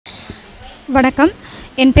வணக்கம்.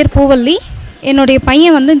 என் பேர் பூவல்லி. என்னுடைய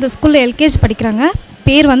பையன் வந்து இந்த ஸ்கூலில் எல்கேஜி படிக்கிறாங்க.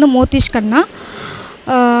 பேர் வந்து மோதிஷ் கண்ணா.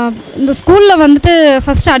 இந்த ஸ்கூலில் வந்துட்டு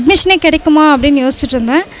ஃபஸ்ட்டு அட்மிஷனே கிடைக்குமா அப்படின்னு யோசிச்சுட்டு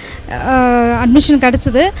இருந்தேன். அட்மிஷன்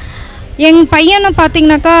கிடச்சிது. என் பையனை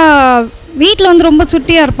பார்த்திங்கனாக்கா வீட்டில் வந்து ரொம்ப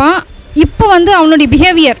சுட்டியாக இருப்பான். இப்போ வந்து அவனுடைய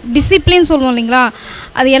பிஹேவியர், டிசிப்ளின் சொல்லுவோம் இல்லைங்களா,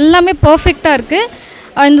 அது எல்லாமே பர்ஃபெக்டாக இருக்குது.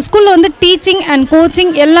 இந்த ஸ்கூலில் வந்து டீச்சிங் அண்ட்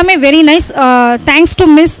கோச்சிங் எல்லாமே very nice. Thanks to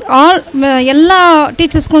miss all, எல்லா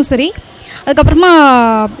டீச்சர்ஸ்க்கும் சரி. அதுக்கப்புறமா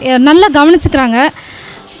நல்லா கவனிச்சுக்கிறாங்க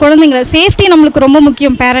குழந்தைங்கள. சேஃப்டி நம்மளுக்கு ரொம்ப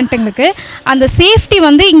முக்கியம் பேரண்ட்டுங்களுக்கு. அந்த சேஃப்டி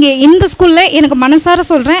வந்து இங்கே இந்த ஸ்கூலில் எனக்கு மனசார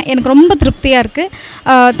சொல்கிறேன், எனக்கு ரொம்ப திருப்தியாக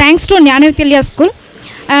இருக்குது. தேங்க்ஸ் டு ஞான வித்யாலயா ஸ்கூல்.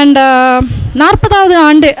 அண்ட் 40வது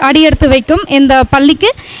ஆண்டு அடியெடுத்து வைக்கும் இந்த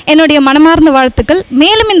பள்ளிக்கு என்னுடைய மனமார்ந்த வாழ்த்துக்கள்.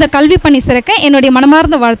 மேலும் இந்த கல்வி பணி சிறக்க என்னுடைய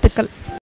மனமார்ந்த வாழ்த்துக்கள்.